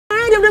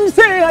give them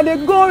say I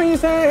they go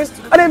insane.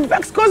 I they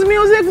vex cause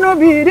music no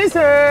be the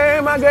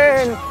same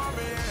again.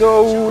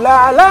 So ooh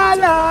la la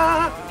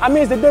la, I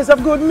miss the days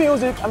of good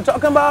music. I'm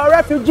talking about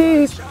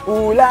refugees.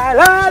 Ooh la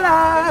la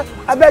la,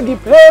 I beg you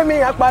play me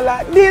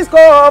akbala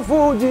disco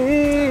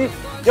Fuji.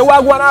 Yo,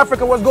 Wagwan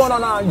Africa, what's going on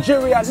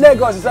Nigeria?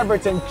 Lagos is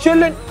everything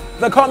chilling.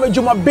 They call me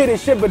Jumabee, the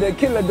shit, but they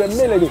killer the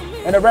melody.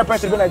 And the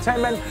representative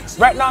entertainment.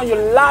 Right now,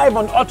 you're live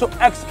on Auto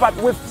Expert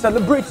with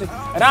Celebrity.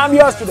 And I'm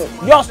yours today,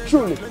 yours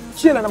truly,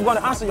 chilling. I'm going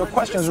to answer your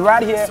questions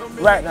right here,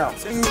 right now.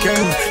 You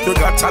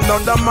got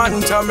another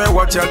man, tell me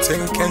what you're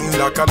thinking.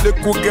 Like a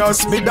little girl,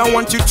 me don't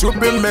want you to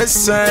be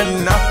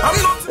missing.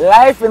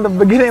 Life in the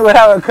beginning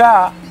without a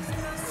car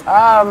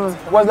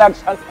was like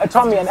a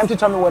tummy, an empty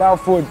tummy without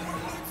food.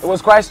 It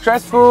was quite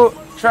stressful.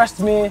 Trust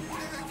me,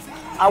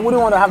 I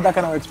wouldn't want to have that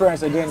kind of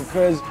experience again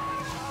because,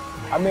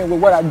 I mean,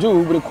 with what I do,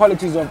 with the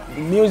qualities of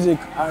the music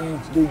and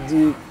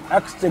the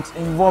aesthetics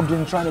involved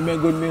in trying to make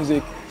good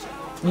music,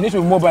 you need to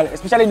be mobile,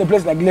 especially in a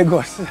place like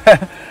Lagos.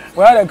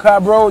 Without a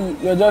car, bro,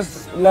 you're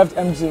just left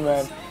empty,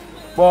 man.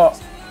 But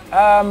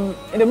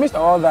in the midst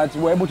of all that,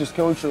 we were able to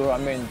scale through, I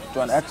mean,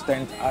 to an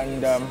extent,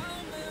 and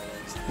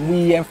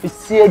we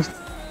emphasized,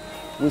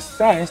 we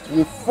sensed,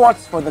 we fought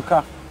for the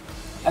car.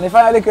 And it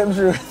finally came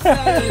true.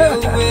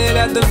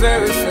 At the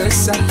very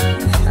first sight.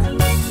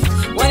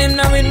 When him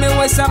not with me,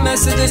 what's some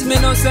messages? Me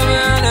know some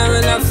and I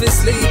will have to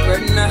sleep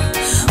right now.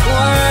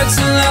 Words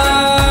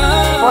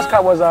love. The first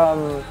car was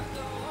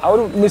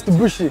Mr.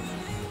 Bushy.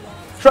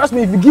 Trust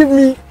me, if you give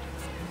me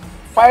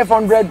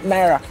 500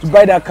 naira to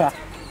buy that car,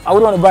 I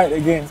wouldn't want to buy it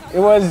again. It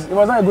was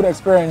not a good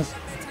experience.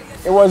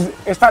 It was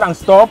a start and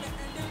stop.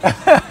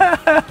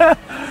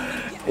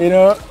 You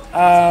know,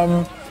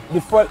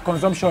 the fuel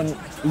consumption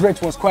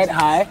rate was quite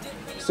high,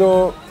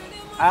 so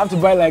I have to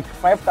buy like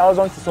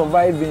 5,000 to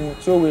survive in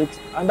 2 weeks.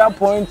 At that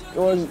point, it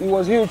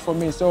was huge for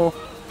me. So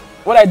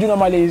what I do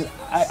normally is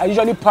I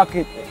usually park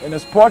it in a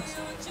spot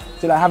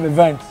till I have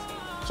events.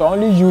 So I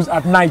only use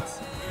at night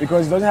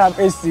because it doesn't have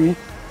AC,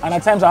 and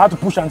at times I have to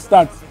push and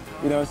start.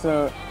 You know,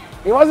 so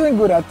it wasn't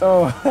good at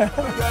all.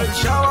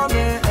 Shower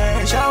me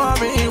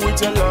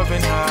with your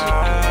loving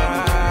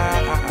heart.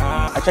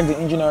 I checked the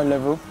engine oil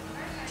level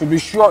to be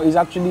sure it's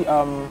actually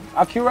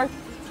accurate.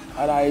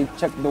 And I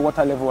checked the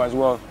water level as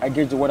well. I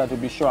gauge the water to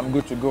be sure I'm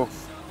good to go.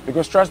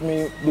 Because trust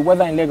me, the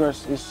weather in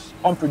Lagos is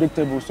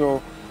unpredictable.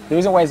 So the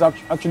reason why it's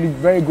actually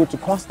very good to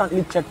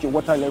constantly check your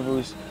water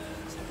levels,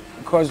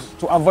 because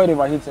to avoid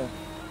overheating.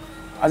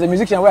 As a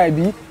musician where I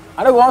be,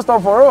 I don't want to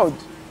stop for road.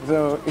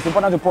 So it's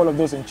important to put all of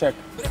those in check.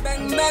 You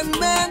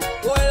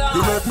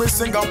make me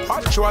sing a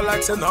patchwork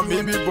like saying I'm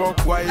maybe broke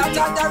white.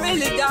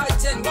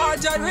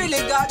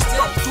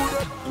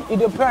 It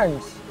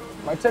depends.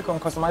 My take on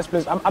customized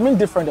plays, I'm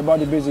indifferent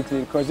about it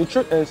basically, because the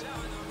truth is,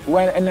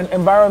 when in an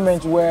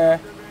environment where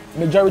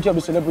majority of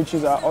the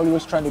celebrities are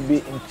always trying to be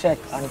in check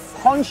and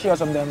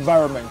conscious of the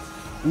environment,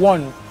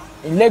 one,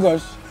 in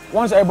Lagos,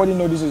 once everybody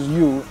knows this is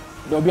you,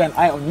 there'll be an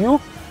eye on you,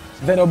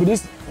 then there'll be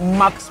this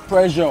max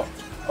pressure.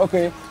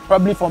 Okay,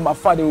 probably from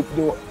afar,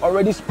 they'll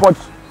already spot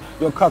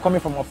your car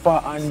coming from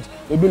afar and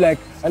they'll be like,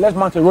 let's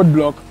mount a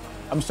roadblock.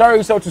 I'm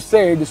sorry so to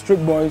say, the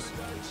street boys,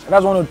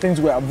 that's one of the things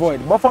we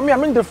avoid. But for me,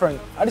 I'm indifferent.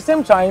 At the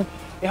same time,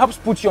 it helps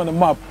put you on the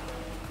map.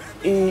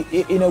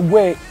 In a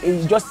way,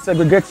 it just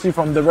segregates you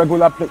from the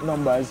regular plate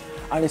numbers.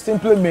 And it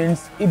simply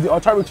means if the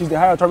authorities, the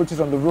higher authorities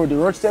on the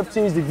road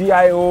safeties, the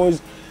VIOs,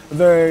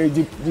 the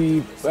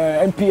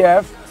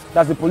NPF,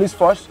 that's the police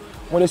force,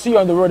 when they see you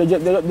on the road,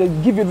 they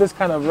give you this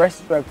kind of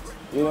respect,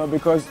 you know,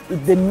 because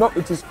they know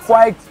it is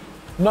quite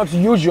not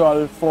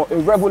usual for a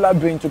regular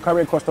being to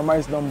carry a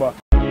customized number.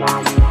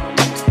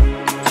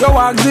 So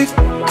one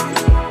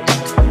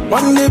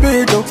day,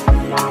 baby,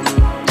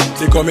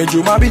 they call me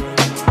Jumabee,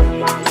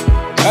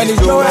 and it's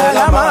Joel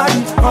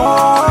Amadi.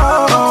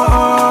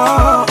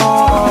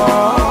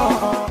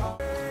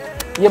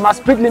 Yeah, my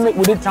speed limit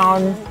within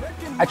town,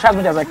 I try as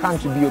much as I can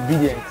to be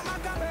obedient.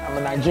 I'm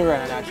a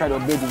Nigerian and I try to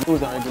obey the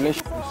rules and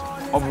regulations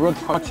of road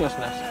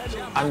courteousness.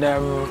 And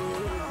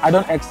I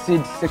don't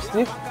exceed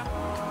 60.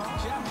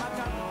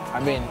 I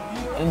mean,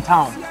 in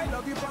town.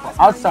 But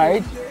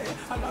outside,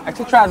 I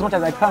still try as much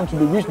as I can to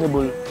be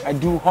reasonable. I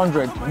do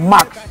 100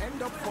 max,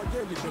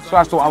 so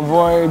as to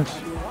avoid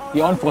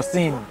the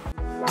unforeseen.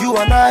 You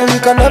and I, we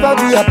can never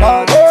be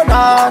apart. Oh,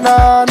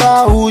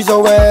 nah, who's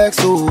your ex?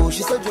 Oh,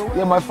 she said you.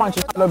 Yeah, my fans,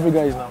 I love you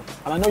guys now,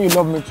 and I know you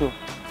love me too.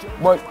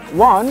 But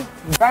one,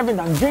 driving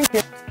and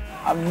drinking,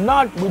 I'm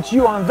not with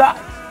you on that.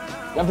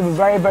 You have to be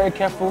very, very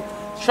careful.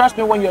 Trust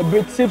me, when you're a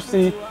bit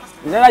tipsy,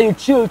 either you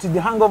chill till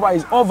the hangover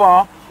is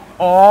over,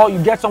 or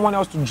you get someone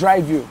else to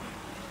drive you.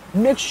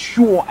 Make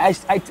sure, I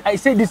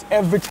say this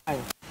every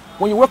time,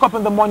 when you wake up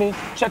in the morning,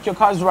 check your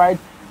car's ride,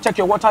 check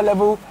your water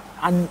level,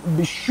 and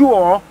be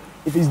sure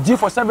if it's due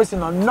for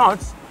servicing or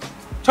not.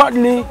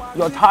 Thirdly,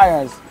 your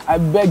tires. I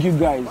beg you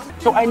guys.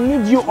 So I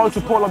need you all to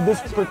put all of these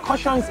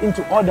precautions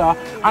into order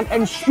and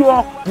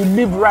ensure you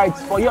live right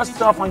for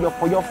yourself and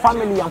for your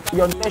family and for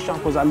your nation,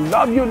 because I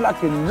love you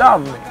like you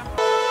love me.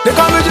 They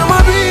call me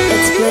Jumabee,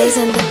 It's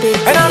blazing the beat.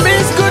 and I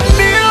miss good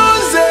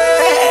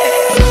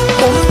music.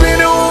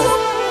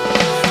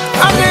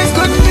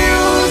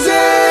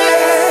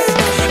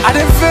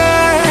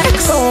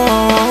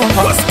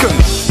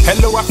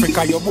 Hello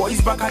Africa, your boy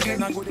is back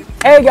again.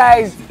 Hey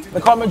guys, they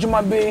call me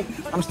Jumabee.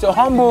 I'm still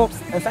humble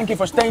and thank you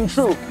for staying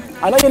true.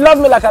 I know you love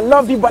me like I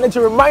love you, but I need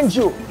to remind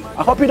you.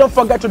 I hope you don't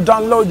forget to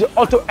download the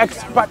Auto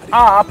Expert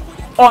app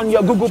on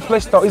your Google Play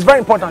Store. It's very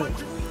important.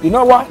 You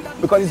know why?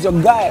 Because it's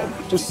your guide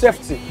to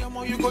safety.